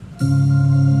Hi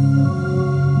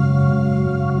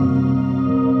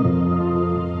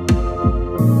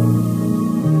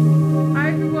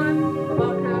everyone,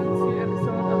 welcome to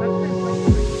episode 11 and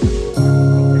 23 of the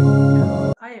Army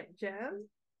ThinkTank. I am Jen,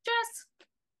 Jess,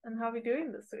 and how are we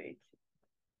doing this week?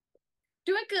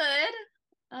 doing good.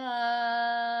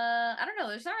 I don't know.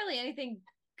 There's not really anything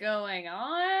going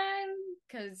on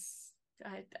because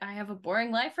I have a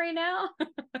boring life right now.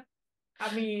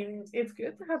 I mean, it's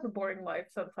good to have a boring life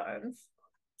sometimes.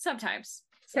 Sometimes,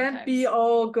 Can't be sometimes.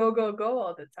 all go, go, go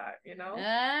all the time, you know?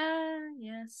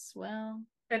 Yes. Well,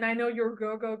 And I know you're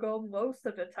go, go, go most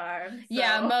of the time,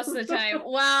 yeah, so. most of the time.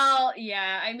 Well,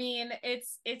 yeah. I mean,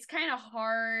 it's kind of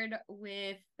hard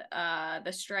with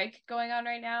the strike going on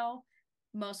right now.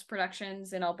 Most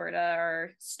productions in Alberta are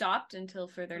stopped until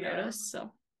further Yeah. notice.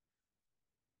 So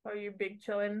Are you big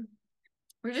chillin'?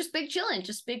 we're just big chilling,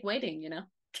 just big waiting.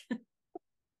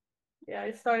 Yeah,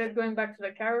 I started going back to the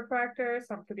chiropractor,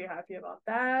 so I'm pretty happy about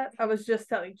that. I was just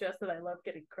telling Jess that I love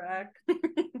getting cracked.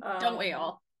 Don't we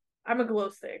all? I'm a glow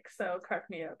stick, so crack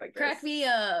me up, I Crack guess. me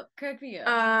up. Crack me up.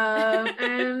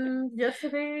 And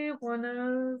yesterday one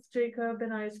of Jacob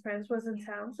and I's friends was in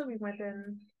town, so we went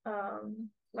and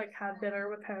like had dinner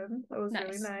with him. It was really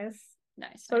Nice. nice.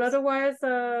 Nice, But nice. otherwise,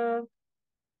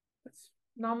 it's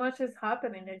not much is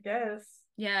happening, I guess.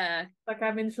 Yeah. Like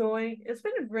I'm enjoying it's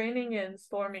been raining and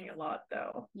storming a lot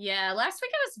though. Yeah. Last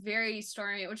week it was very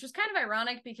stormy, which was kind of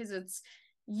ironic because it's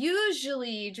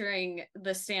usually during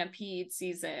the stampede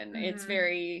season. It's Mm-hmm.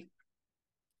 very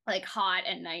like hot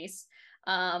and nice.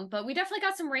 But we definitely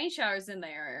got some rain showers in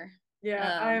there.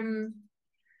 Yeah, Um,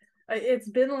 it's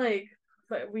been like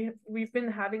but we've been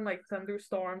having like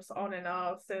thunderstorms on and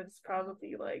off since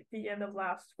probably like the end of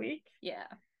last week. yeah.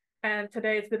 And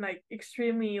today it's been like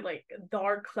extremely like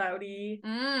dark, cloudy,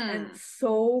 and Mm.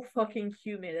 so fucking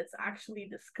humid. It's actually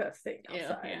disgusting Ew,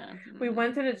 outside. yeah. We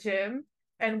went Mm. to the gym,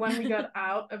 and when we got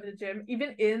out of the gym,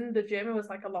 even in the gym, it was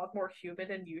like a lot more humid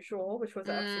than usual, which was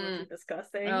absolutely Mm.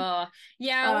 disgusting. Oh,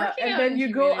 yeah, working And out then in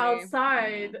you go humidity.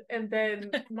 outside, and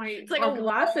then It's like a our wall of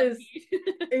glasses, heat.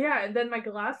 yeah, and then my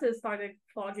glasses started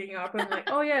clogging up. I'm like,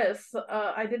 oh yes,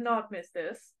 I did not miss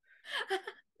this,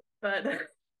 but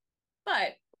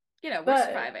But, we're but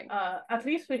surviving. at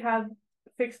least we have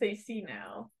fixed AC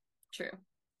now. True.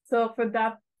 So for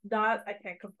that I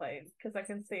can't complain because I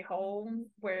can stay home,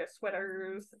 wear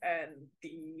sweaters, and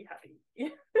be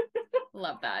happy.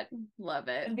 Love that. Love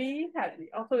it. And be happy.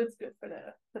 Also, it's good for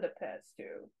the pets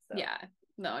too. So, Yeah.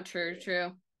 No, true,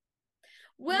 true.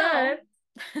 but Well,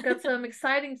 got some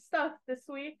exciting stuff this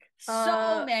week.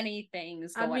 so many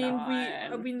things I going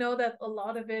mean on. we know that a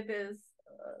lot of it is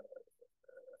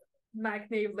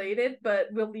Magna related, but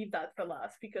we'll leave that for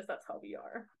last because that's how we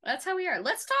are. That's how we are.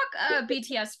 Let's talk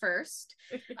BTS first.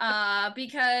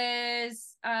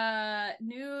 Because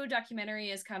new documentary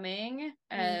is coming,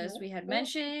 as we had Mm-hmm.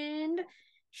 mentioned.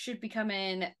 Should be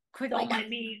coming quickly. Don't mind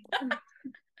me.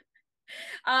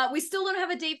 We still don't have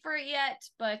a date for it yet,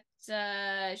 but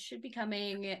should be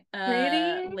coming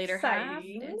Pretty later half.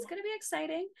 exciting. It's gonna be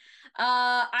exciting.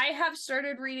 I have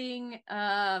started reading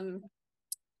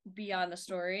Beyond the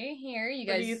Story here. You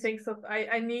What do you guys, think? So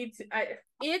I need to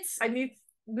it's I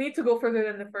need to go further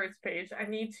than the first page. I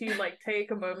need to like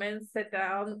take a moment, sit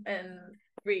down, and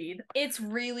read. it's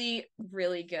really,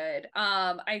 really good.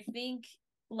 I think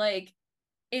like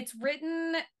it's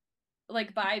written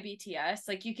like by BTS.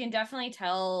 Like you can definitely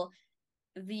tell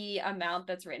the amount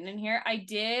that's written in here. I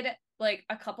did like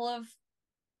a couple of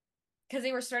because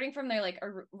they were starting from their like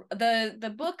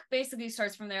the book basically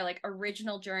starts from their like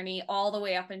original journey all the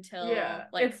way up until Yeah, it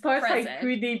like starts like present.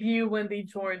 pre-debut when they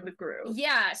join the group.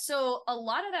 Yeah, so a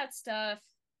lot of that stuff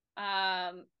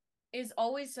um is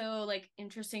always so like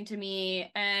interesting to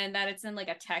me, and that it's in like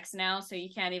a text now, so you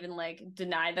can't even like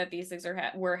deny that these things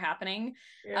were happening.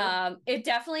 Yeah, It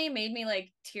definitely made me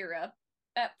like tear up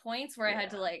at points where I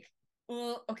had to yeah. like,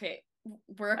 oh, okay,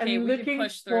 we're okay, I'm we can looking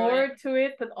push through it. forward to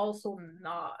it, but also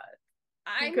not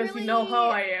I'm because you know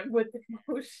how really I am with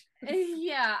emotions.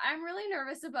 Yeah, I'm really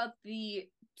nervous about the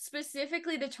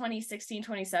specifically the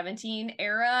 2016-2017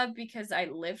 era because I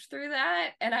lived through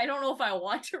that and I don't know if I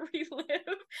want to relive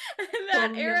that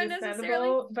Totally era necessarily.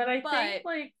 understandable. But I think But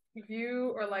like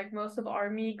you or like most of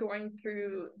Army going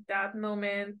through that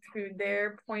moment through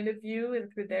their point of view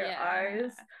and through their yeah,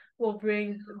 eyes will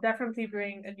definitely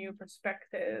bring a new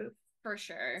perspective for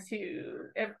sure. to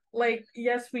if, like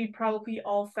yes we probably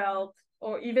all felt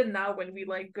or even now when we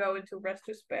like go into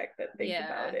retrospect and think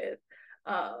about Yeah. it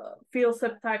feel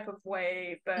some type of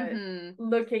way but Mm-hmm.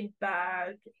 looking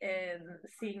back and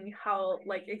seeing how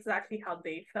like exactly how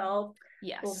they felt will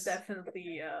Yes.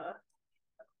 definitely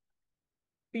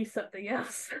be something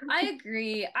else. I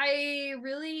agree. I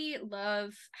really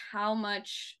love how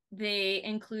much they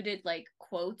included like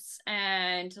quotes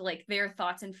and like their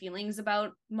thoughts and feelings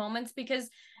about moments, because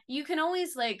you can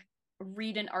always like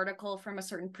read an article from a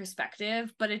certain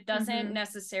perspective, but it doesn't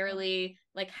necessarily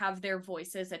like have their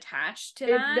voices attached to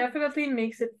It that. definitely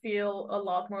makes it feel a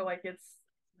lot more like it's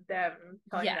them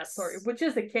telling that story, which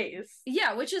is the case.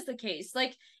 Yeah, which is the case.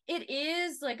 Like, it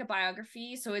is like a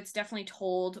biography, so it's definitely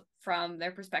told from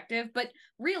their perspective, but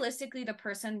realistically, the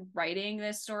person writing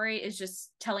this story is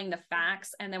just telling the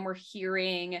facts, and then we're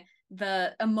hearing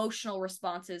the emotional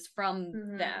responses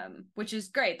from them, which is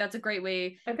great. That's a great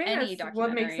way. I think Any that's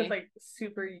what makes it documentary, like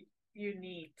super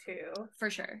unique too. for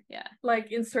sure. Yeah.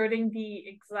 Like inserting the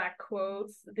exact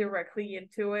quotes directly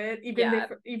into it,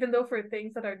 even though for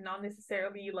things that are not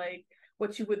necessarily like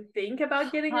what you would think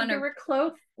about getting a direct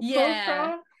quote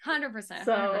from. 100%.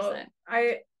 So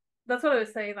that's what I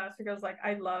was saying last week. I was like,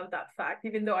 I love that fact,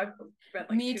 even though I've read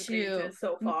like two pages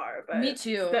so far. But me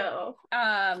too. Still.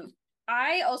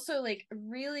 I also like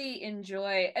really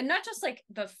enjoy, and not just like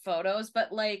the photos,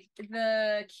 but like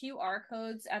the QR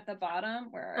codes at the bottom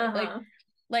where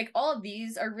like all of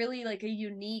these are really like a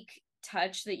unique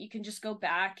touch that you can just go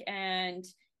back and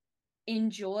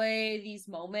enjoy these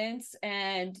moments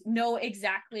and know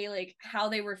exactly like how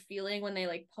they were feeling when they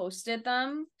like posted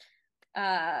them.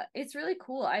 It's really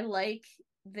cool. I like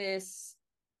this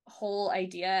whole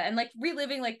idea, and like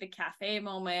reliving like the cafe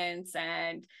moments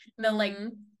and the like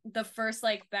the first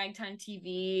like Bangtan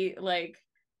TV like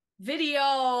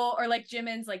video, or like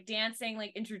Jimin's like dancing,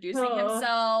 like introducing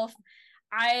himself.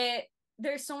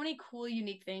 There's so many cool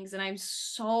unique things, and I'm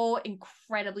so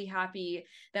incredibly happy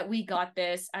that we got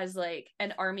this as like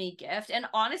an Army gift. And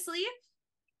honestly,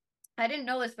 I didn't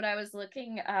know this, but I was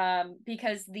looking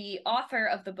because the author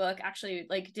of the book actually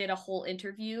like did a whole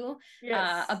interview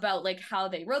about like how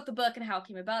they wrote the book and how it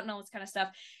came about and all this kind of stuff.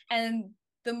 And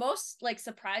the most like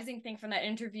surprising thing from that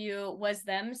interview was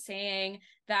them saying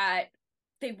that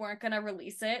they weren't going to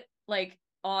release it like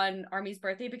on Army's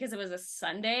birthday because it was a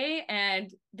Sunday,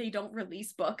 and they don't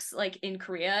release books like in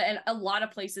Korea, and a lot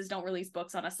of places don't release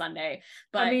books on a Sunday.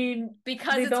 But I mean,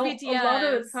 because it's BTS, a lot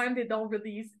of the time they don't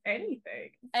release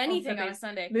anything on a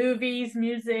Sunday. Movies,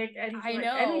 music, anything. I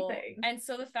know. Anything. And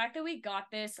so the fact that we got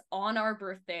this on our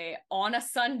birthday on a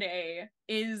Sunday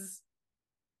is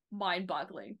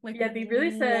mind-boggling. Like, yeah, they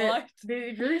really said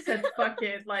fuck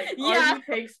it. Like, Army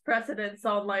takes precedence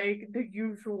on like the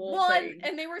usual thing.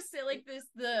 And they were still like this.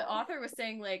 The author was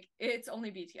saying like it's only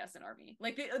BTS and Army.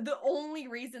 Like the only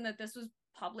reason that this was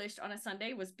published on a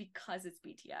Sunday was because it's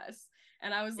BTS.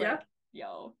 And I was like,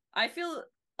 yo, I feel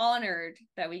honored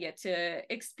that we get to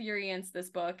experience this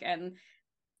book, and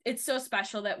it's so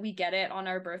special that we get it on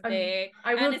our birthday.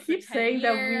 I will keep saying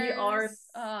that we are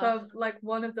like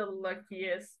one of the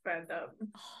luckiest fandom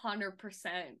 100%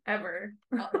 ever.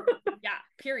 Yeah,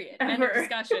 period. End of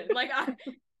discussion. Like,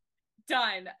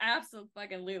 done.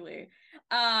 Absolutely.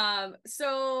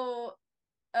 So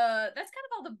that's kind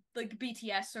of all the like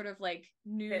BTS sort of like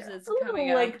news that's coming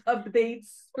up. Like updates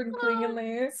sprinkling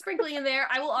in there.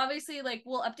 I will obviously like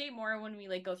we'll update more when we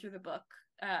like go through the book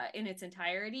in its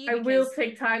entirety. I will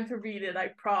take time to read it, I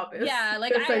promise. Yeah,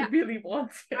 like I really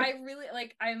want to. I really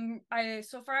like I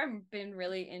so far I've been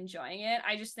really enjoying it.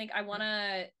 I just think I want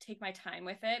to take my time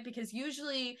with it, because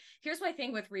usually here's my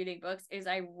thing with reading books is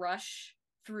I rush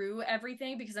through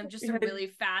everything because I'm just a really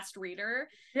fast reader.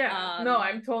 Yeah, no,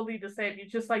 I'm totally the same. You're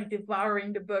just like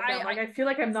devouring the book. I feel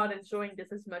like I'm not enjoying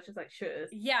this as much as I should.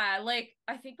 Yeah, like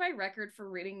I think my record for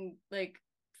reading like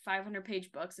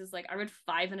 500-page books is like I read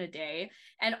 5 in a day,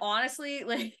 and honestly,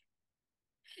 like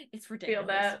it's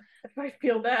ridiculous. I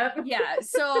feel that. Yeah,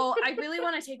 so I really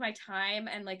want to take my time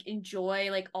and like enjoy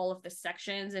like all of the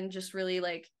sections and just really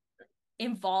like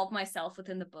involve myself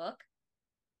within the book.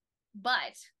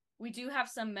 But we do have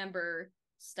some member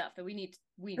stuff that we need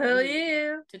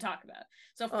to talk about.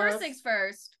 So first things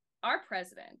first, our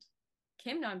president,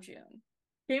 Kim Namjoon,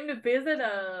 came to visit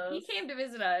us. He came to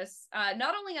visit us,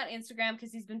 not only on Instagram,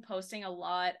 because he's been posting a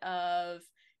lot of,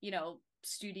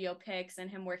 studio pics and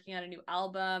him working on a new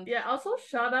album. Yeah, also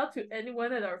shout out to anyone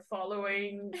that are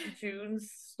following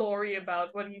June's story about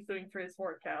what he's doing for his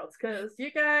workouts, because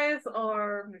you guys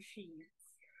are machines.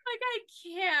 Like, I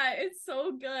can't. It's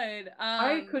so good.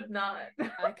 I could not.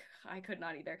 I could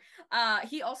not either.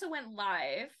 He also went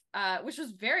live, which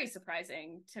was very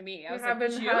surprising to me. I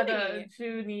haven't had a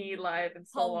Junie live in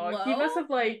so long. He must have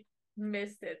like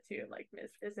missed it too, like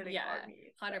missed visiting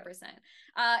Army.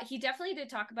 100%. He definitely did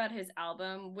talk about his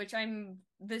album, which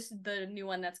the new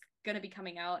one that's gonna be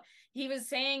coming out. He was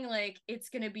saying like it's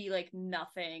gonna be like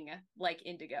nothing like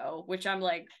Indigo, which I'm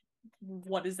like,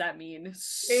 what does that mean,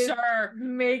 sir?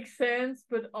 Makes sense,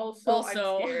 but also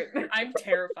I'm scared. I'm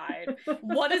terrified.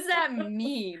 What does that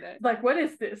mean? Like, what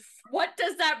is this? What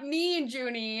does that mean,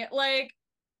 Junie? Like,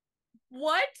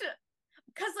 what?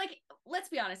 Because, like, let's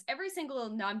be honest, every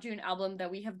single Namjoon album that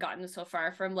we have gotten so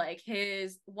far, from like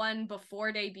his one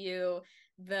before debut,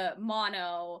 the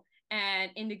Mono, and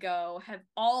Indigo, have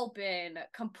all been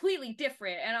completely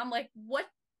different. And I'm like, what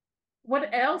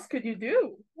else could you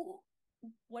do?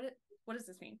 What does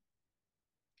this mean,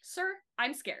 sir?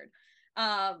 I'm scared.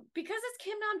 Because it's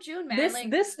Kim Namjoon, man.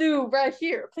 This dude right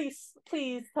here. Please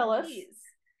tell us. Please.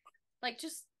 Like,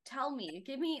 just tell me.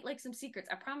 Give me like some secrets.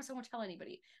 I promise I won't tell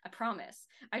anybody. I promise.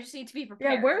 I just need to be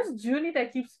prepared. Yeah, where's Junie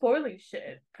that keeps spoiling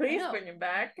shit? Please bring him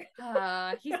back.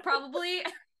 He's probably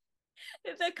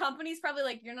the company's probably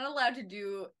like, you're not allowed to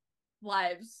do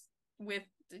lives with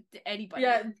anybody.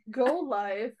 Yeah, go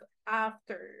live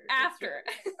after.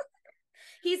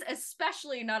 He's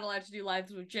especially not allowed to do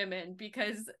lives with Jimin,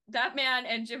 because that man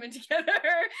and Jimin together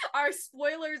are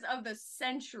spoilers of the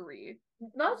century.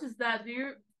 Not just that,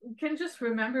 you can just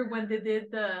remember when they did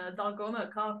the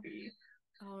Dalgona coffee.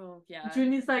 Oh, yeah.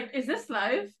 Junie's like, is this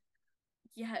live?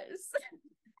 Yes.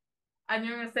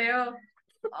 안녕하세요.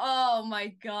 Oh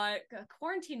my god.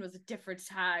 Quarantine was a different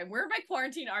time. Where are my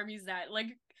quarantine armies at? Like,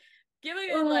 give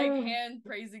me like hand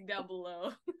praising down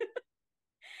below.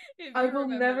 I will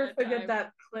never forget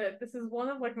that clip. This is one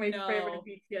of like my favorite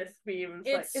BTS memes.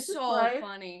 It's like, so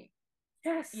funny.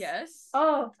 Yes.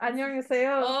 Oh,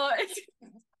 안녕하세요. Oh,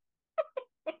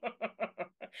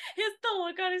 the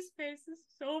look on his face is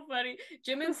so funny.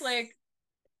 Jimin's like,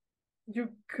 you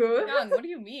could? Young, what do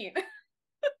you mean?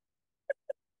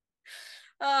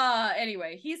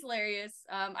 Anyway, he's hilarious.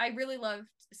 I really loved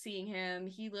seeing him.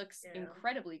 He looks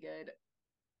incredibly good,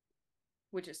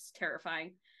 which is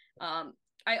terrifying.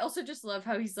 I also just love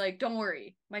how he's like, don't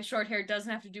worry, my short hair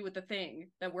doesn't have to do with the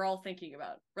thing that we're all thinking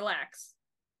about. Relax.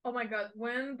 Oh my god,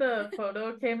 when the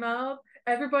photo came out,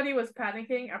 everybody was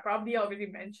panicking. I probably already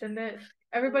mentioned it.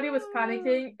 Everybody was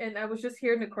panicking, and I was just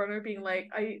here in the corner being like,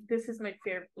 this is my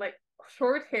favorite, like,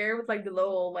 short hair with like the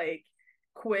little like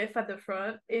quiff at the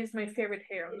front is my favorite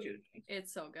hair on Junie.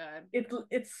 It's so good.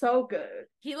 It's so good.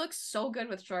 He looks so good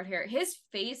with short hair. His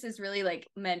face is really like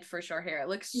meant for short hair. It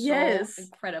looks so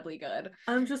incredibly good.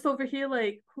 I'm just over here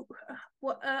like,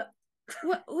 what?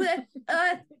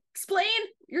 Explain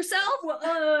yourself.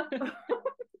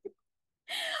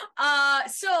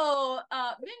 So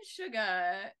Min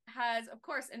Suga has, of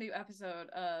course, a new episode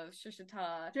of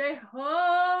Shushita.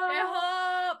 J-Hope.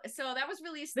 So that was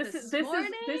released this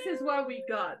morning. This is what we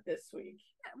got this week.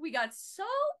 We got soap.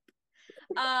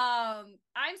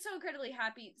 I'm so incredibly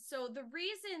happy. So the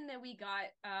reason that we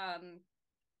got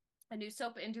a new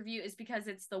soap interview is because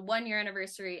it's the 1-year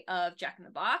anniversary of Jack in the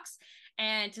Box,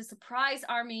 and to surprise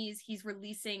armies, he's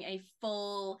releasing a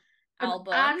full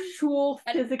album, an actual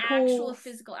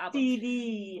physical album,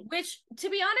 CD. Which, to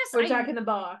be honest, for Jack in the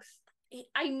Box,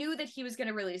 I knew that he was going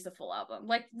to release the full album.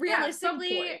 Like,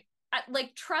 realistically,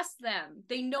 like, trust them.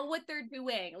 They know what they're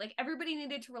doing. Like, everybody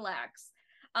needed to relax.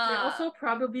 They also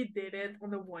probably did it on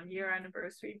the 1-year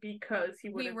anniversary because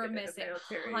we were missing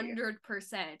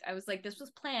 100%. I was like, this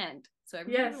was planned, so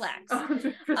everybody relax.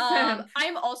 100%.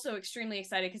 I'm also extremely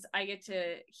excited because I get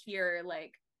to hear,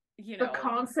 like, you know, the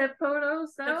concept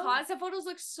photos. The concept photos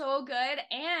look so good,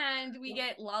 and we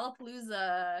get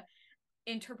Lollapalooza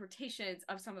interpretations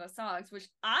of some of the songs, which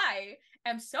I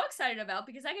am so excited about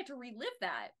because I get to relive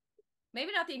that.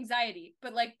 Maybe not the anxiety,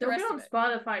 but like the rest of it. They'll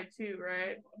be on Spotify too,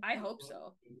 right? I hope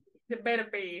so. It better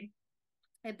be.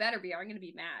 It better be. I'm gonna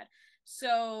be mad.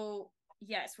 So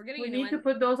yes, we're getting. We need to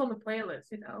put those on the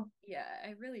playlist, you know. Yeah,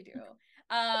 I really do.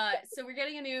 So we're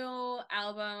getting a new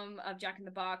album of Jack in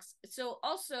the Box. So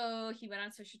also he went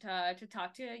on Sushita to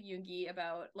talk to Yoongi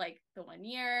about like the 1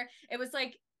 year. It was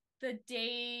like the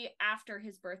day after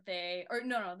his birthday, or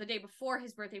no, the day before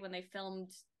his birthday when they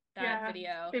filmed that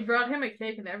video. They brought him a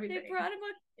cake and everything. They brought him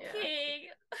a cake.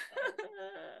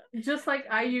 Just like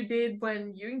IU did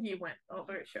when Yoongi went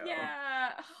over the show.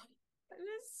 Yeah. It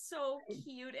was so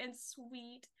cute and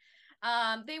sweet.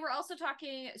 They were also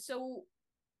talking, so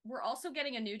we're also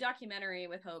getting a new documentary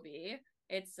with Hobie.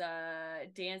 It's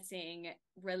dancing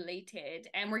related,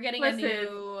 and we're getting a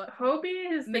new Hobie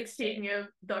is the king of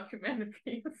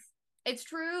documentaries. It's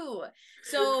true.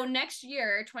 So next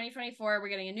year, 2024, we're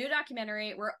getting a new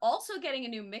documentary. We're also getting a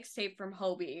new mixtape from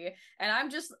Hobie, and I'm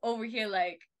just over here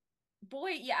like,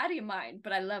 boy, yeah, out of your mind,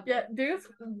 but I love Yeah, it. dude's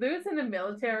in the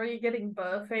military getting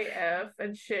buff AF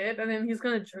and shit, and then he's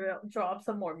gonna drop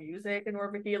some more music, and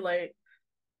we're here like,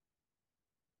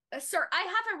 Sir, I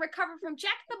haven't recovered from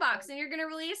Jack in the Box, and you're gonna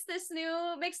release this new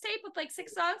mixtape with like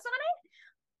 6 songs on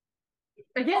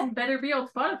again, better be on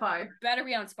Spotify. it? Better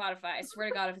be on Spotify. I swear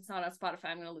to God, if it's not on Spotify,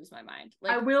 I'm gonna lose my mind.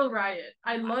 I Like, will riot.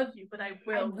 I love you, but I I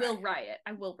will will riot. riot.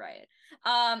 I will riot.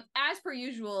 As per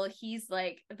usual, he's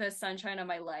like the sunshine of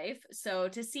my life. So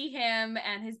to see him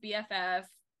and his BFF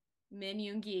Min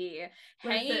Yoongi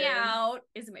hanging Listen, out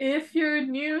is amazing. if you're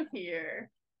new here,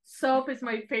 Soap is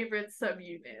my favorite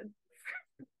subunit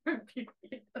from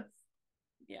BTS.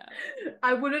 Yeah,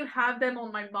 I wouldn't have them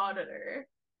on my monitor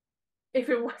if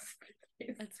it wasn't the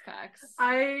case. it's facts.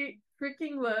 I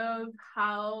freaking love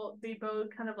how they both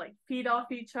kind of like feed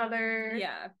off each other.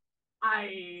 Yeah,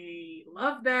 I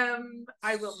love them.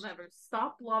 I will never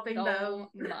stop loving them. so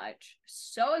much,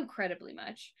 so incredibly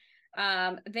much.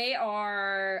 They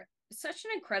are such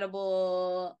an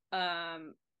incredible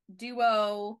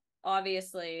duo.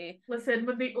 Obviously, Listen,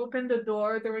 when they opened the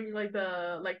door during like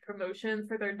the like promotions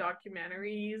for their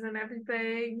documentaries and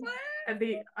everything, and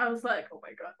I was like, oh my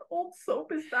god, the old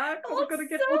Soap is back. We're gonna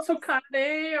get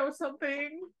Otsukane or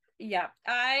something. yeah,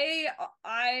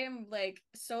 I'm like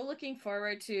so looking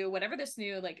forward to whatever this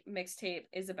new like mixtape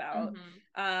is about.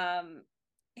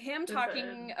 Him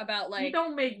talking about We like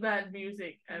don't make bad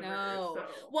music ever. no. So.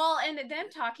 Well, and them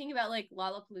talking about like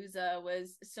Lollapalooza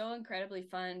was so incredibly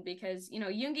fun because you know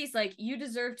Yoongi's like you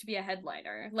deserve to be a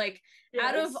headliner. Like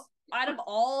Yes. out of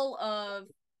all of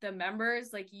the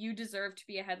members, like you deserve to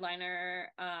be a headliner.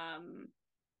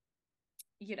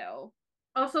 You know.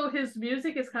 Also, his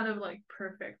music is kind of like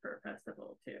perfect for a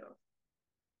festival too.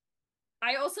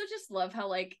 I also just love how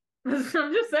like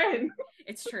I'm just saying.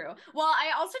 It's true. Well,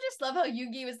 I also just love how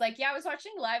Yoongi was like, yeah, I was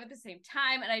watching live at the same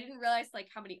time, and I didn't realize like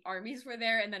how many armies were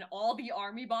there, and then all the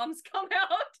army bombs come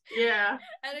out. Yeah.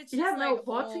 And it's just like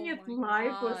watching it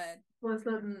live was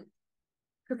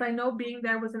because I know being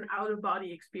there was an out of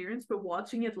body experience, but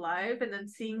watching it live and then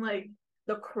seeing like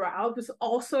the crowd was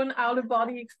also an out of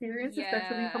body experience,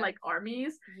 especially for like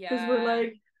armies. Because we're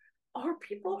like, our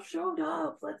people showed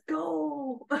up. Let's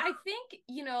go. I think,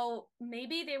 you know,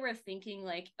 maybe they were thinking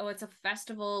like, oh, it's a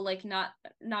festival, like not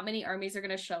many armies are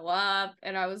gonna show up.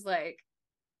 And I was like,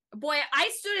 boy, I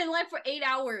stood in line for 8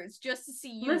 hours just to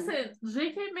see you. Listen,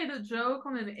 JK made a joke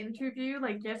on an interview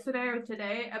like yesterday or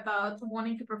today about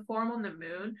wanting to perform on the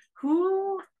moon.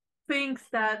 Who thinks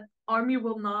that Army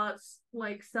will not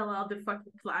like sell out the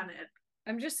fucking planet?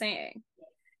 I'm just saying.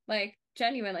 Like,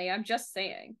 genuinely, I'm just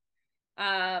saying.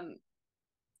 No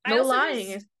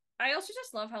lying. I also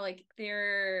just love how like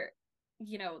their,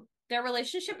 you know, their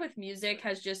relationship with music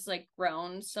has just like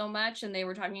grown so much, and they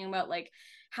were talking about like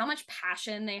how much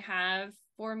passion they have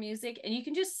for music, and you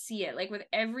can just see it like with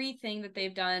everything that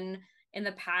they've done in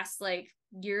the past like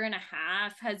year and a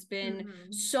half has been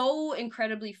so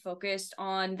incredibly focused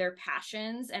on their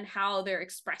passions and how they're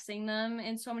expressing them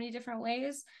in so many different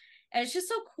ways. And it's just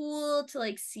so cool to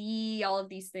like see all of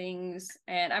these things.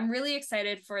 And I'm really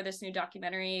excited for this new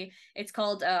documentary. It's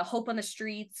called Hope on the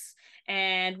Streets,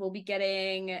 and we'll be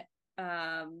getting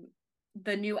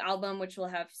the new album, which will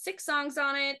have 6 songs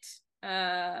on it,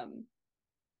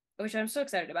 which I'm so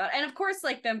excited about. And of course,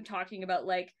 like them talking about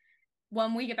like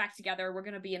when we get back together, we're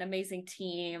gonna be an amazing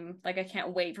team. Like I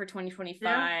can't wait for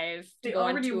 2025 to go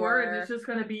on tour. And it's just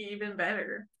gonna be even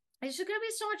better. It's just gonna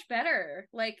be so much better.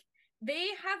 Like they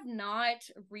have not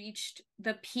reached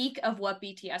the peak of what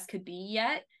BTS could be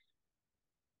yet.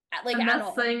 Like and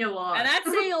that's saying a lot. And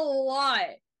that's saying a lot.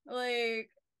 Like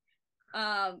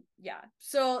yeah.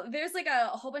 So there's like a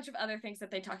whole bunch of other things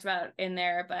that they talked about in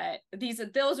there, but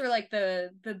those are like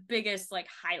the biggest like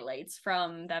highlights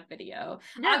from that video.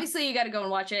 Yeah. Obviously you got to go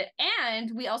and watch it,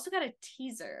 and we also got a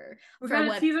teaser. We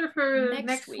got a teaser for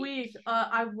next week.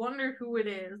 I wonder who it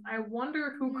is. I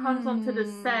wonder who comes onto the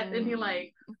set and be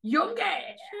like,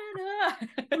 Yoongi!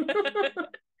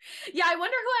 Yeah, I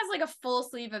wonder who has like a full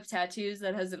sleeve of tattoos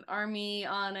that has an army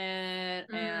on it.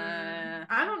 And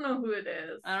I don't know who it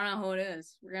is. I don't know who it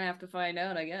is. We're gonna have to find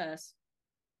out, I guess.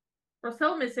 We're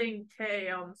still missing Tae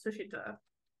on Sushita.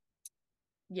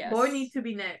 Yes. Boy needs to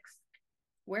be next.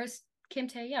 Where's Kim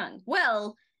Tae-young?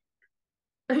 Well,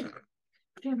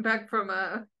 came back from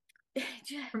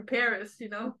Paris, you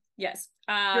know. Yes.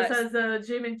 Just as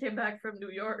Jimin came back from New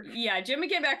York. Yeah, Jimin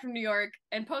came back from New York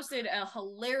and posted a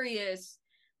hilarious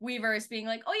Weverse being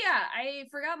like, oh yeah, I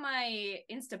forgot my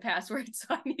Insta password,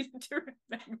 so I needed to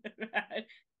remember that.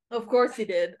 Of course he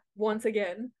did. Once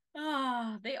again.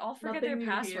 They all forget their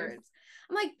passwords.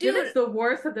 I'm like, dude, it's the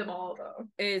worst of them all, though.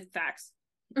 It's facts.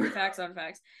 Facts on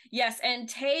facts. Yes, and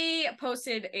Tay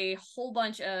posted a whole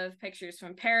bunch of pictures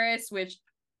from Paris, which,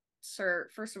 sir,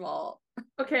 first of all,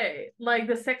 Okay, like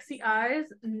the sexy eyes,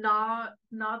 not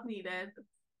needed.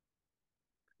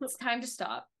 it's time to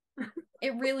stop.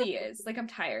 It really is. Like, I'm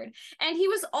tired. And he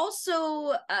was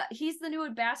also he's the new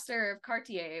ambassador of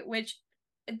Cartier, which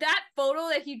that photo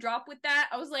that he dropped with that,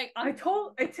 I was like, I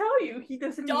tell you, he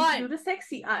doesn't need to do the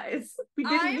sexy eyes. We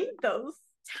didn't need those.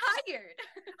 Tired.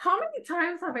 How many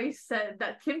times have I said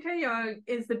that Kim Tae-young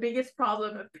is the biggest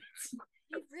problem of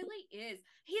He really is.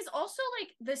 He's also like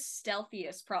the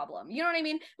stealthiest problem. You know what I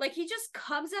mean? Like he just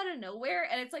comes out of nowhere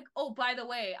and it's like, oh, by the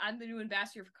way, I'm the new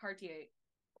ambassador for Cartier.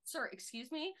 Sir,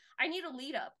 excuse me. I need a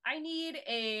lead up. I need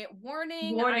a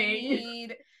warning.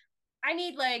 I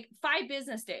need like 5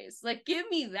 business days. Like, give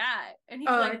me that. And he's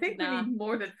like, I think nah. we need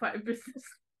more than 5 business.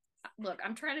 Look,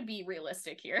 I'm trying to be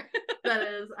realistic here. That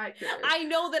is accurate. I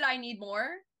know that I need more,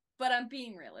 but I'm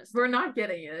being realistic. We're not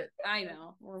getting it. I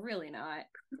know. We're really not.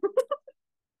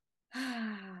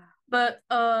 But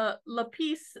la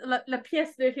pièce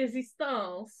de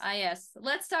résistance. Ah yes.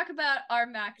 Let's talk about our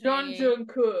Mac John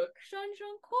Jungkook.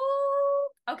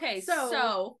 Okay,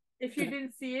 so if you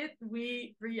didn't see it,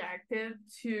 we reacted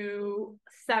to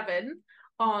 7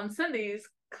 on Sunday's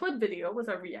clip video. Was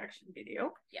our reaction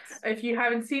video. Yes. If you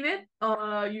haven't seen it,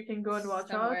 you can go and watch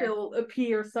it. It'll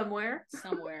appear somewhere.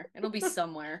 It'll be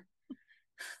somewhere.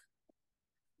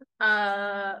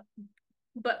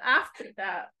 But after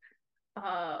that,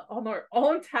 on our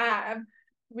own tab,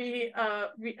 we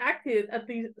reacted at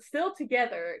the still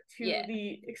together to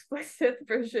the explicit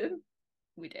version.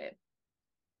 We did.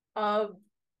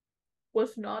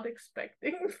 Was not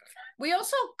expecting. We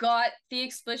also got the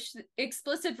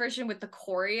explicit version with the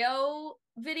choreo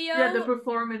video. Yeah, the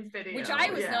performance video. Which I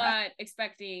was not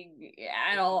expecting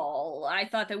at all. I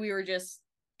thought that we were just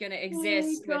gonna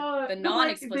exist with the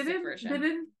non-explicit version.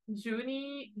 Didn't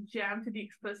Junie jam to the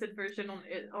explicit version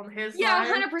on his live?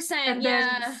 100%. And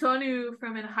then Sonu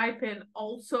from Enhypen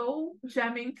also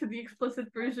jamming to the explicit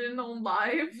version on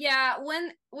live. Yeah,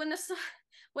 when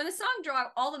the song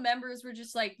dropped, all the members were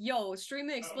just like, "Yo, stream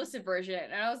the explicit version,"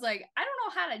 and I was like, I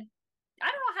don't know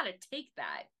how to take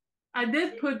that. I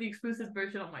did put the explicit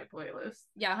version on my playlist.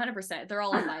 Yeah, 100%. They're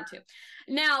all on mine too.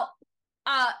 Now,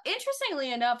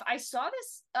 interestingly enough, I saw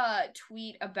this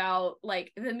tweet about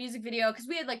like the music video because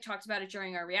we had like talked about it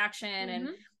during our reaction and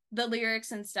the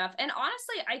lyrics and stuff. And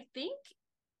honestly, I think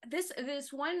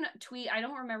this one tweet, I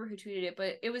don't remember who tweeted it,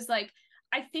 but it was like,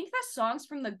 I think the song's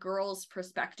from the girl's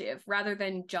perspective rather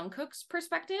than Jungkook's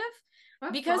perspective.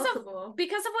 That's because possible.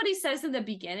 Because of what he says in the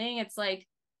beginning. It's like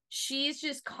she's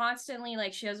just constantly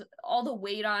like she has all the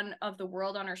weight of the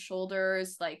world on her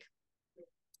shoulders. Like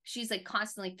she's like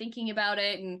constantly thinking about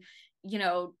it, and you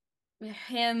know,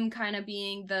 him kind of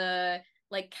being the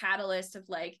like catalyst of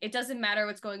like, it doesn't matter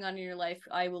what's going on in your life,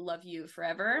 I will love you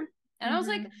forever. And I was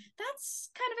like, that's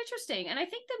kind of interesting. And I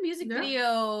think the music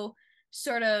video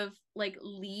sort of like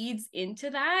leads into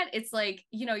that. It's like,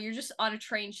 you know, you're just on a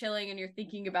train chilling and you're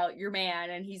thinking about your man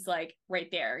and he's like right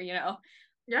there, you know.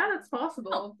 Yeah, that's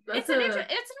possible. It's an interesting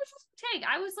take.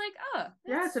 I was like, oh,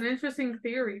 yeah, it's an interesting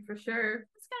theory for sure.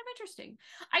 It's kind of interesting.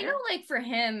 I know, like for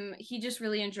him, he just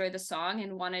really enjoyed the song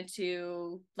and wanted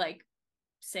to like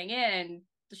sing it and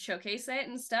showcase it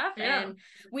and stuff. And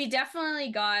we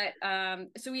definitely got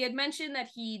so we had mentioned that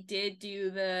he did do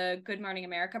the Good Morning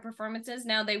America performances.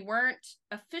 Now they weren't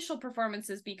official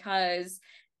performances because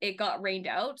it got rained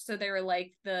out, so they were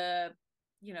like the,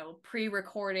 you know,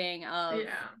 pre-recording of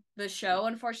the show,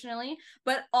 unfortunately,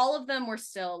 but all of them were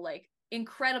still like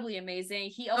incredibly amazing.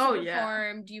 He also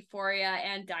performed Euphoria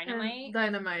and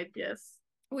Dynamite, yes,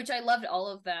 which I loved all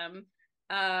of them.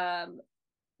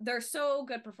 They're so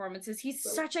good performances. He's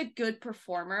such a good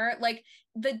performer. Like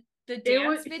the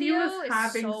dance video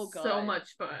is so good. So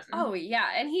much fun. Oh yeah,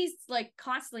 and he's like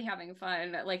constantly having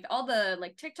fun. Like all the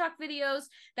like TikTok videos,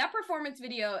 that performance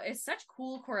video is such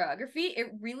cool choreography.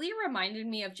 It really reminded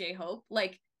me of J-Hope.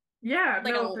 Like a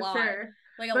lot. For sure.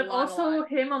 Like but also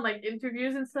him on like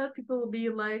interviews and stuff, people will be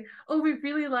like, "Oh, we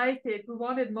really liked it. We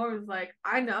wanted more." It was like,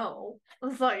 I know. I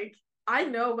was like, I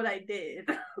know what I did.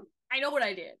 I know what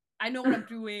I did. I know what I'm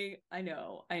doing. I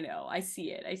know. I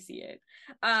see it.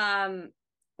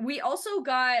 We also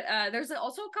got there's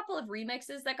also a couple of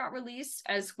remixes that got released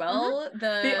as well.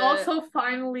 They also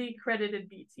finally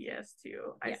credited BTS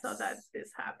too. I saw that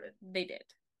this happened. They did,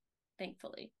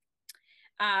 thankfully.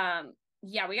 We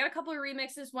got a couple of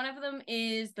remixes. One of them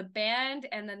is The Band,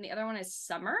 and then the other one is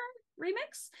Summer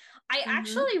remix. I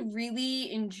actually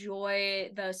really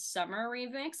enjoy the summer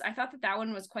remix. I thought that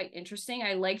one was quite interesting.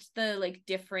 I liked the like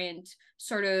different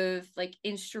sort of like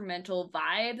instrumental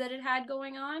vibe that it had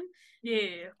going on.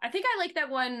 Yeah. I think I like that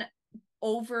one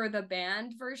over the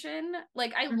band version.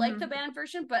 Like I like the band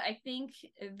version, but I think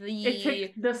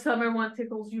the summer one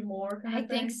tickles you more kind I of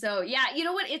think thing. so. Yeah, you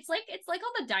know what? It's like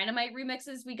all the Dynamite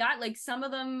remixes we got. Like some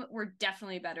of them were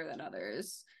definitely better than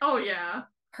others. Oh yeah.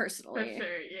 Personally. For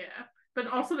sure, yeah. But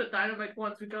also the Dynamite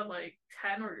ones, we got like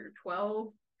 10 or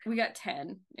 12. We got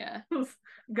 10, yeah.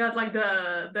 Got like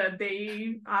the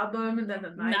day album and then the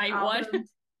night album. One.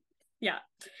 Yeah.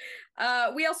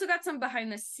 We also got some behind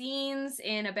the scenes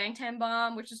in a Bangtan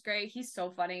Bomb, which is great. He's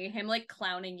so funny. Him like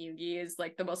clowning Yoongi is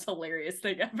like the most hilarious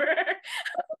thing ever.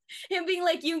 Him being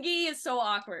like, Yoongi is so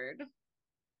awkward.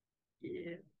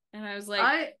 Yeah. And I was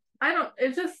like, I don't,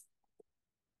 it's just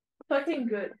fucking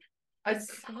good.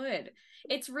 It's good.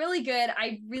 It's really good.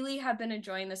 I really have been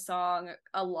enjoying the song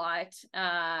a lot.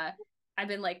 I've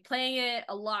been like playing it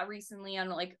a lot recently on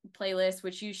like playlists,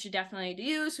 which you should definitely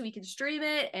do so we can stream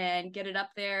it and get it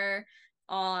up there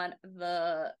on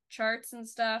the charts and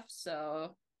stuff.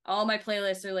 So all my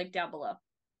playlists are like down below,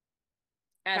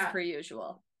 as per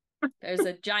usual. There's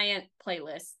a giant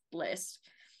playlist list.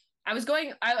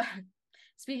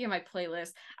 Speaking of my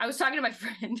playlist, I was talking to my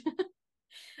friend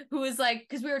who was like,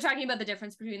 because we were talking about the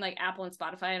difference between like Apple and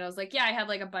Spotify, and I was like, yeah, I have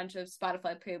like a bunch of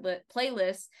Spotify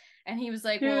playlists, and he was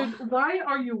like, dude, well, why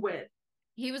are you with?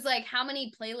 He was like, how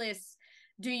many playlists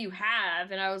do you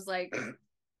have? And I was like,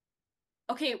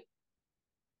 okay,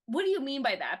 what do you mean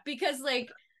by that? Because like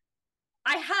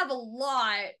I have a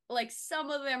lot, like some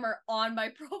of them are on my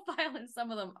profile and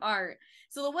some of them aren't.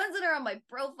 So the ones that are on my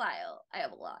profile, I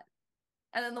have a lot.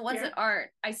 And then the ones that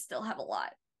aren't, I still have a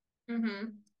lot.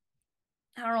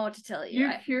 I don't know what to tell you.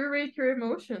 You curate your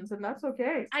emotions, and that's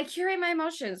okay. I curate my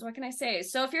emotions. What can I say?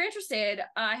 So if you're interested,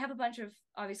 I have a bunch of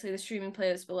obviously the streaming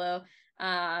playlists below.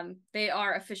 They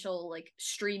are official like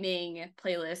streaming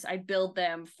playlists. I build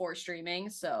them for streaming.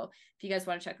 So if you guys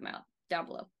want to check them out, down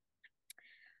below.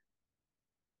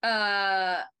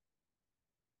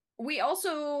 We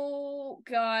also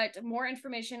got more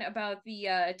information about the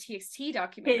TXT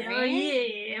documentary. Hell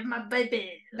yeah, my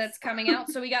baby. That's coming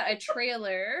out. So we got a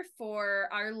trailer for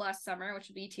Our Last Summer, which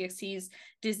will be TXT's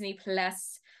Disney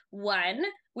Plus one.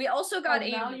 We also got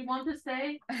now you want to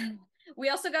say? We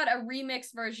also got a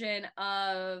remix version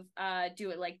of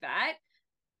Do It Like That.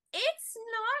 It's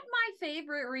not my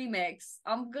favorite remix.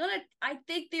 I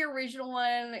think the original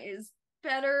one is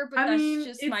better, but that's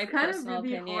just my personal opinion. It's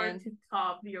kind of really hard to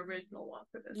top the original one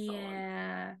for this song.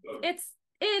 Yeah.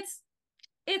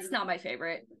 It's not my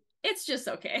favorite. It's just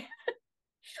okay.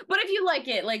 But if you like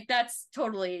it, like that's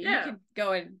totally you can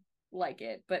go and like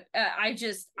it. But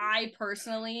I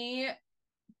personally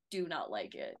do not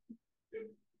like it.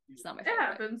 It's not my favorite. It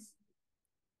happens.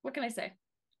 What can I say?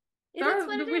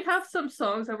 We have some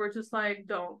songs that we're just like,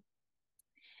 don't.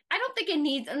 I don't think it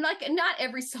needs. Like, not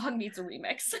every song needs a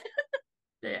remix.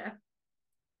 Yeah.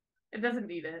 It doesn't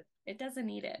need it. It doesn't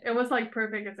need it. It was like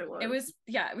perfect as it was.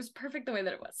 It was perfect the way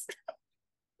that it was.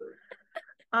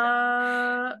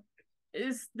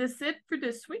 Is this it for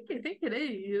this week? I think it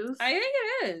is. I think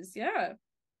it is, yeah.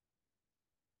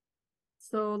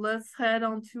 So let's head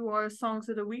on to our songs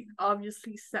of the week.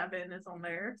 Obviously, 7 is on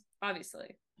there.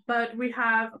 Obviously. But we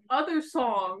have other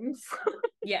songs.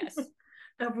 Yes.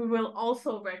 That we will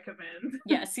also recommend.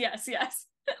 Yes.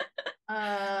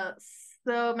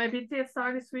 So my BTS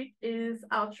song this week is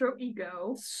Outro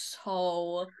Ego.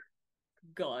 So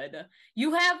good.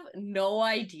 You have no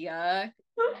idea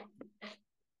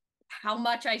how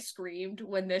much I screamed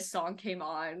when this song came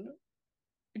on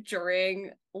during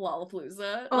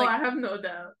Lollapalooza. Oh, like, I have no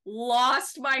doubt.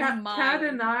 Lost my mind. Kat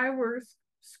and I were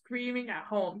screaming at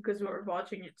home because we were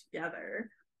watching it together.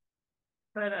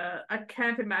 But I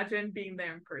can't imagine being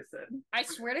there in person. I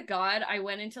swear to God, I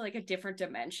went into like a different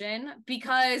dimension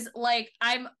because like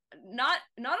I'm not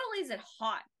only is it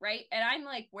hot, right? And I'm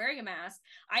like wearing a mask,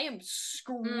 I am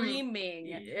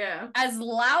screaming as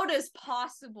loud as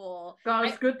possible.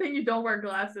 Gosh, good thing you don't wear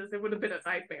glasses. It would have been a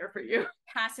nightmare for you.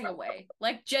 Passing away.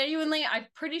 Like genuinely, I'm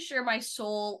pretty sure my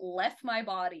soul left my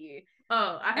body.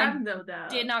 Oh, I have no doubt.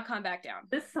 Did not come back down.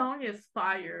 This song is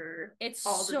fire. It's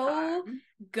so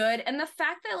good. And the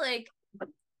fact that like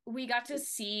we got to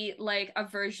see like a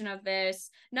version of this,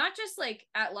 not just like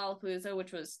at Lollapalooza,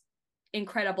 which was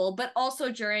incredible, but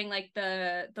also during like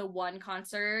the one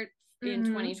concert in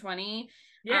 2020.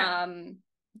 Yeah.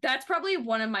 That's probably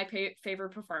one of my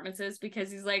favorite performances because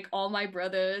he's like all my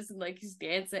brothers and like he's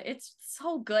dancing. It's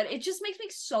so good. It just makes me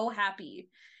so happy.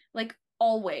 Like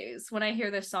always when I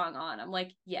hear this song on, I'm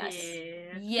like, yes,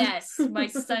 yes, my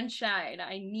sunshine,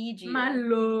 I need you. My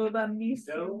love, I miss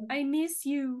you. I miss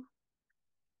you.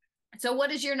 So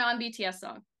what is your non-BTS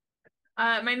song?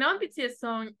 My non-BTS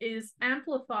song is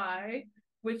Amplify,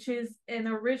 which is an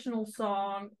original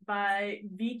song by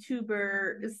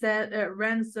VTuber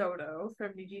Renzoto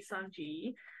from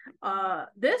DG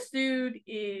this dude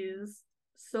is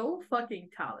so fucking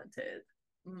talented.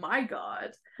 My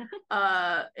God.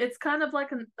 It's kind of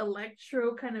like an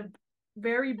electro kind of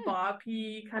very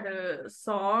boppy kind of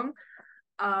song.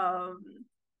 Um,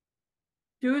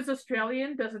 Dude's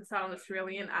Australian, doesn't sound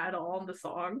Australian at all in the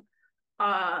song.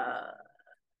 Uh,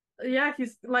 yeah,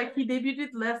 he's like he debuted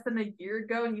less than a year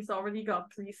ago, and he's already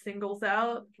got 3 singles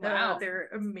out. Wow. They're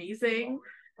amazing.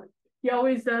 He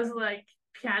always does like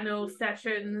piano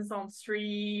sessions on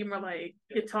stream or like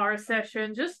guitar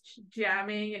session, just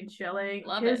jamming and chilling.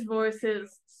 Love His it. voice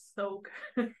is so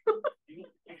good.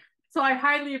 So I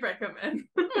highly recommend.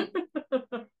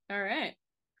 All right.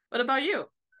 What about you?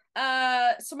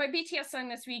 So my BTS song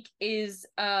this week is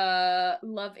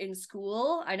Love in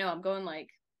School. I know I'm going like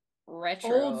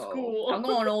retro. Old school. I'm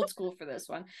going old school for this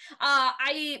one.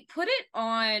 I put it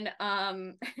on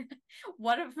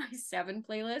one of my 7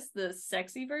 playlists, the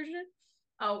sexy version.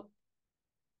 Oh.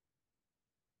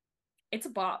 It's a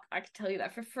bop. I can tell you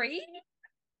that for free.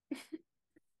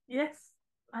 Yes.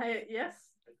 Yes.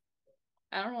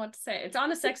 I don't know what to say. It's on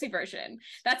the sexy version.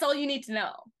 That's all you need to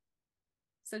know.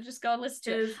 So just go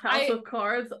listen to Is House of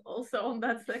Cards also on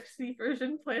that sexy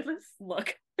version playlist?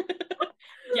 Look.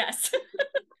 Yes.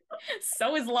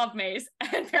 So is Love Maze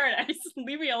and Paradise.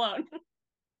 Leave me alone.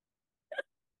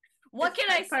 What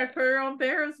can I say? Piper on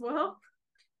there as well?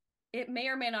 It may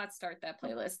or may not start that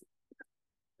playlist.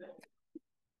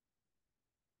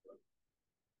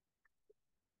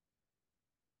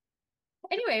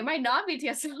 Anyway, my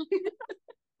non-BTS song.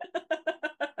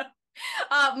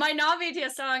 My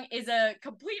non-BTS song is a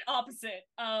complete opposite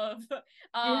of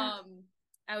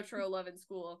Outro Love in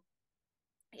School.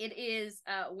 It is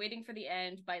Waiting for the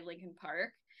End by Linkin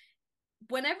Park.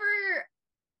 Whenever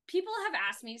people have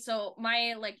asked me, so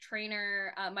my like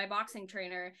trainer, my boxing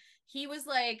trainer, he was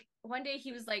like, one day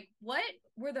he was like, what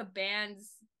were the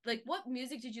bands, like what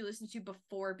music did you listen to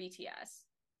before BTS?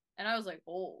 And I was like,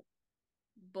 oh,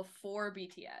 before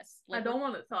BTS. Like, I don't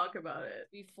want to talk about it.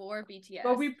 Before BTS.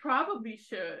 But we probably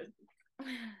should.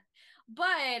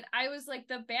 But I was like,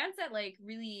 the bands that like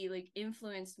really like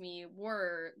influenced me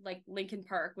were like Linkin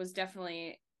Park was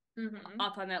definitely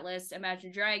up on that list.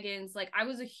 Imagine Dragons. Like I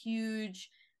was a huge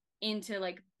into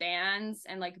like bands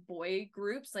and like boy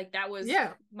groups. Like that was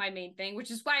my main thing, which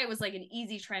is why it was like an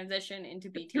easy transition into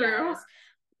BTS. True.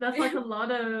 That's like a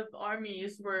lot of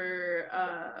armies were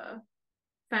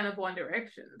fan of One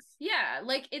Directions. Yeah,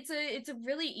 like it's a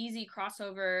really easy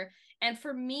crossover. And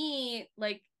for me,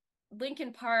 like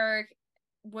Linkin Park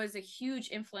was a huge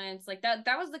influence. Like that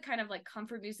was the kind of like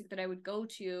comfort music that I would go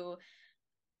to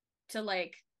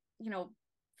like, you know,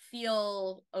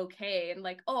 feel okay and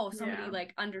like, oh, somebody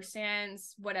like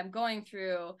understands what I'm going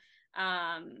through.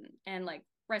 And like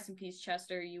rest in peace,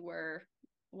 Chester, you were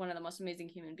one of the most amazing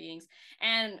human beings.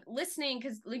 And listening,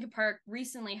 because Linkin Park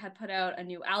recently had put out a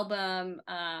new album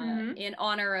in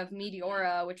honor of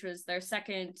Meteora, which was their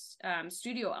second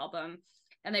studio album,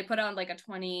 and they put out like a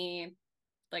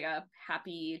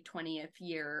happy 20th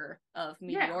year of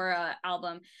Meteora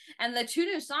album. And the 2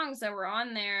 new songs that were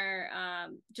on there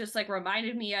just like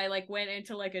reminded me, I like went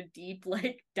into like a deep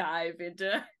like dive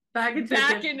into back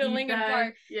into Linkin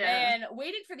Park. Yeah. And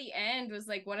Waiting for the End was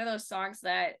like one of those songs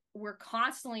that were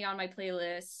constantly on my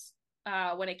playlist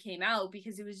when it came out,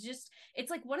 because it was just,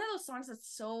 it's like one of those songs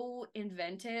that's so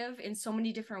inventive in so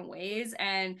many different ways.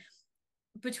 And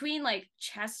between like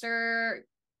Chester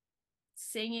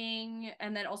singing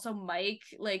and then also Mike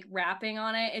like rapping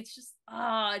on it, it's just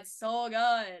it's so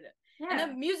good. And the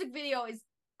music video is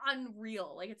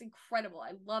unreal. Like it's incredible.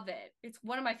 I love it. It's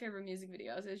one of my favorite music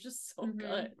videos. It's just so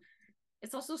good.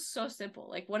 It's also so simple.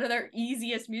 Like one of their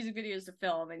easiest music videos to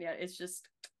film, and yet it's just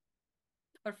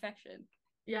perfection.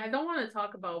 Yeah, I don't want to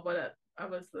talk about what I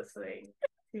was listening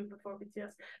to before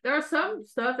BTS. There are some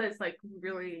stuff that's like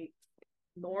really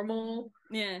normal.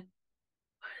 Yeah.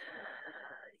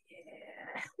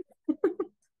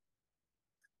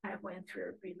 I went through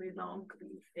a really long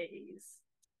Glee phase.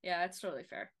 Yeah, that's totally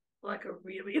fair. Like a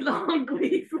really long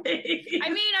Glee phase. I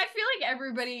mean, I feel like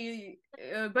everybody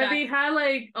but they had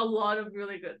like a lot of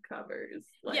really good covers.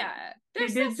 Like, yeah, they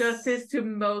did justice to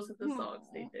most of the songs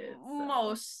they did. So.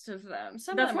 Most of them.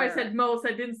 That's why I said most.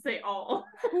 I didn't say all.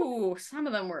 Ooh, some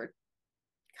of them were,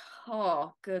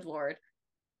 oh, good lord.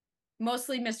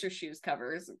 Mostly Mr. Shoes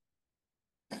covers.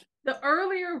 The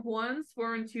earlier ones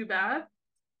weren't too bad.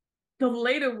 The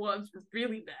later ones were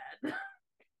really bad.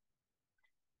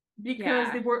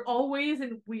 Because they were always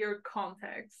in weird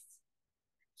contexts.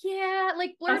 Yeah,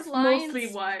 like Blurred That's Lines mostly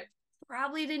why.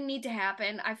 probably didn't need to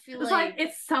happen. I feel It's like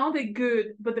it sounded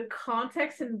good, but the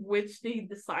context in which they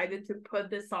decided to put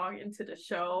this song into the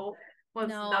show was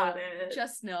not it.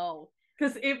 Just no.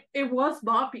 Because it was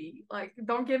boppy, like,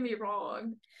 don't get me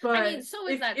wrong. But I mean, so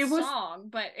is that song,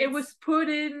 but it was put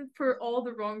in for all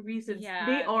the wrong reasons. Yeah.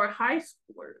 They are high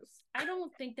schoolers. I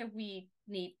don't think that we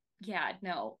need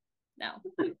no.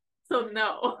 So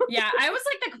no. Yeah, I was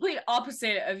like the complete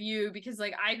opposite of you because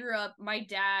like I grew up, my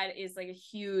dad is like a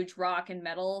huge rock and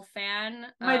metal fan.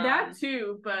 My dad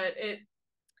too, but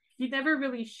he never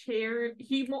really shared.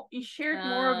 He shared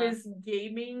more of his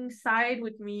gaming side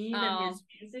with me than his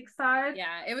music side.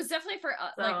 Yeah, it was definitely for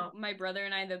like my brother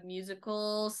and I, the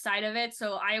musical side of it.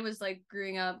 So I was like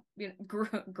growing up. You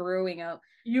were growing up.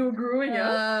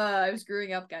 I was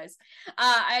growing up, guys.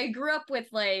 I grew up with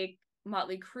like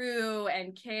Motley Crue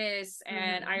and Kiss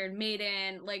and Iron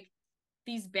Maiden, like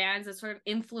these bands that sort of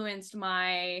influenced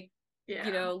my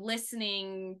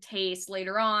listening taste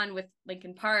later on with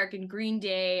Linkin Park and Green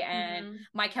Day and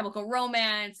My Chemical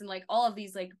Romance and like all of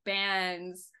these like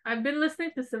bands. I've been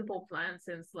listening to Simple Plan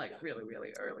since like really, really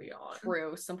early on.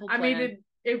 True, Simple Plan. I mean,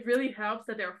 it really helps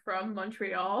that they're from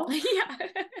Montreal. Yeah.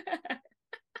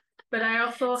 But I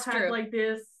also had like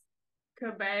this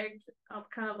Quebec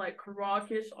kind of like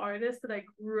rockish artist that I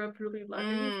grew up really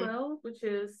loving as well, which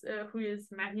is who is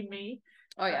Maggie May.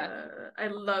 Oh yeah, I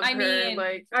love her. Mean,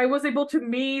 like I was able to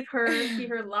meet her, see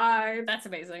her live. That's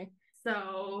amazing.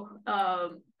 So, I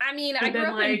mean, I grew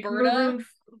up in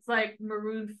Berta.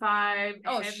 Maroon 5.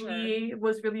 Oh, Headley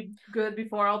was really good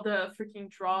before all the freaking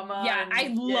drama. Yeah,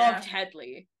 I loved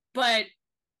Headley, but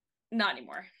not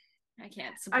anymore. I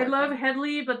can't support. I love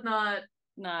Headley, but not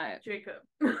Jacob.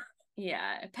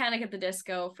 Yeah, Panic at the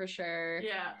Disco for sure.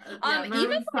 Yeah.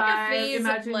 Even 5, like a phase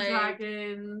Imagine of like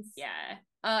Dragons. Yeah.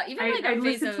 Even like I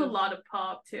listened to a lot of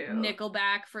pop too.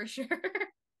 Nickelback for sure.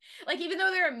 Like even though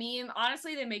they're a meme,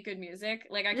 honestly they make good music.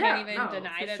 Like I can't even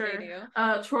deny that they do.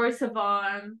 Troye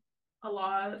Sivan a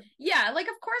lot. Yeah, like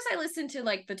of course I listened to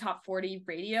like the top 40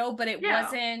 radio, but it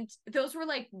wasn't, those were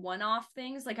like one-off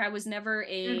things. Like I was never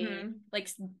a like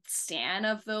stan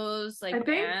of those like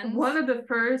bands. I think one of the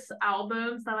first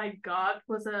albums that I got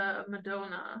was a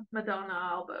Madonna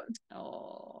album.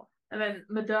 Oh. And then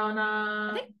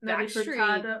Madonna, Nelly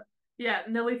Furtado. Yeah,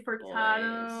 Nelly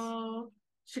Furtado,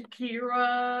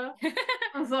 Shakira.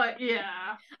 I was like,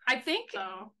 yeah. I think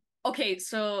okay,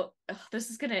 so this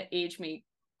is gonna age me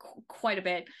quite a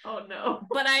bit. Oh no.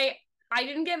 But I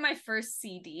didn't get my first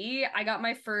CD. I got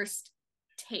my first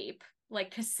tape,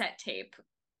 like cassette tape,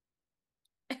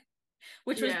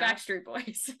 which was Backstreet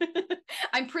Boys.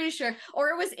 I'm pretty sure, or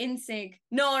it was NSYNC.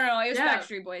 No, it was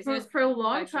Backstreet Boys. For a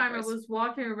long time, I was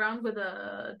walking around with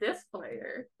a disc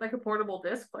player, like a portable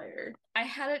disc player. I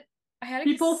had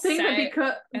people think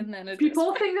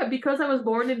that because I was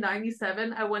born in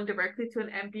 97, I went directly to an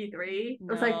MP3.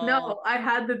 I was like, no, I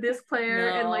had the disc player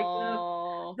and like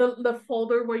the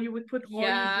folder where you would put all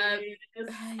your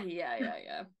discs.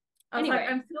 Yeah. I was like,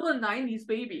 I'm still a 90s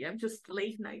baby. I'm just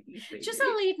late 90s baby. Just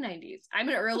a late 90s. I'm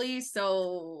an early,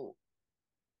 so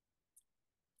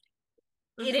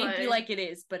it ain't be like it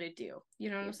is, but it do.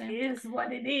 You know what I'm saying? It is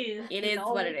what it is. It is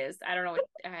what it is. I don't know.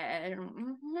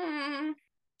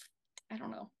 I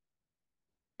don't know.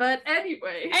 But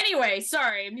anyway,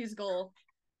 sorry, musical.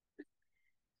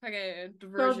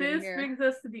 So this brings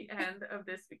us to the end of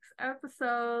this week's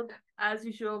episode. As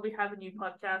usual, we have a new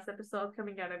podcast episode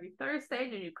coming out every Thursday,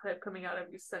 and a new clip coming out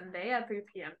every Sunday at 3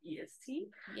 p.m.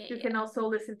 EST. You can also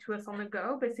listen to us on the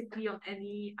go, basically on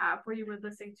any app where you would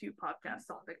listen to podcasts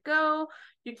on the go.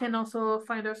 You can also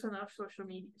find us on our social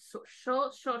medias.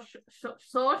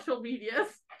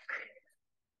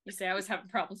 You say I was having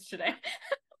problems today.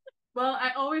 Well,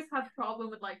 I always have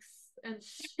problem with like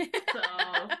so.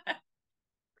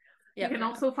 You can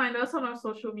also find us on our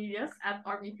social medias at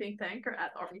Army ThinkTank or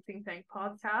at Army ThinkTank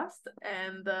Podcast.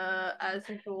 And as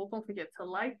usual, don't forget to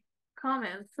like,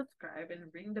 comment, subscribe, and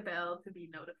ring the bell to be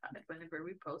notified whenever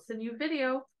we post a new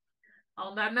video.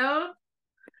 On that note,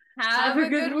 have a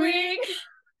good week.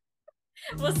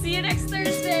 We'll see you next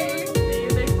Thursday.